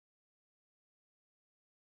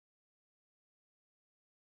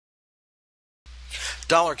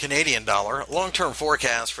dollar Canadian dollar, long-term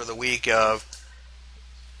forecast for the week of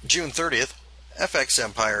June 30th,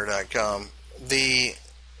 fxempire.com. The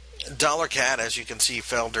dollar CAD, as you can see,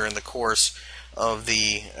 fell during the course of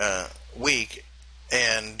the week,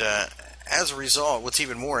 and as a result, what's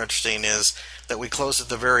even more interesting is that we closed at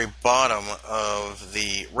the very bottom of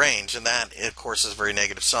the range, and that, of course, is a very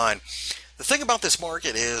negative sign. The thing about this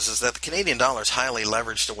market is that the Canadian dollar is highly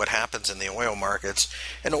leveraged to what happens in the oil markets,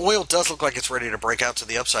 and oil does look like it's ready to break out to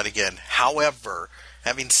the upside again. However,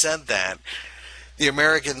 having said that, the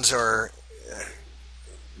Americans are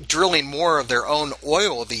drilling more of their own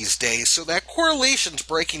oil these days, so that correlation's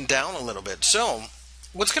breaking down a little bit. So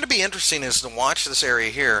what's going to be interesting is to watch this area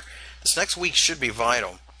here. This next week should be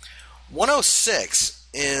vital. 106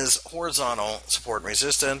 is horizontal support and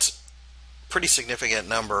resistance. Pretty significant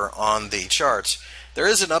number on the charts. There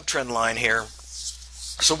is an uptrend line here.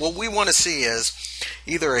 So what we want to see is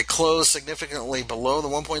either a close significantly below the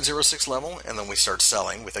 1.06 level, and then we start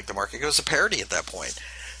selling. We think the market goes to parity at that point.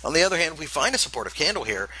 On the other hand, if we find a supportive candle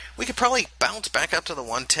here, we could probably bounce back up to the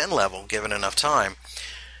 110 level given enough time.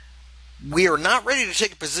 We are not ready to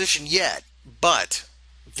take a position yet, but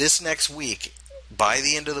this next week, by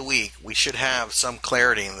the end of the week, we should have some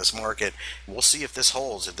clarity in this market. We'll see if this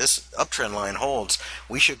holds. If this uptrend line holds,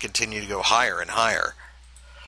 we should continue to go higher and higher.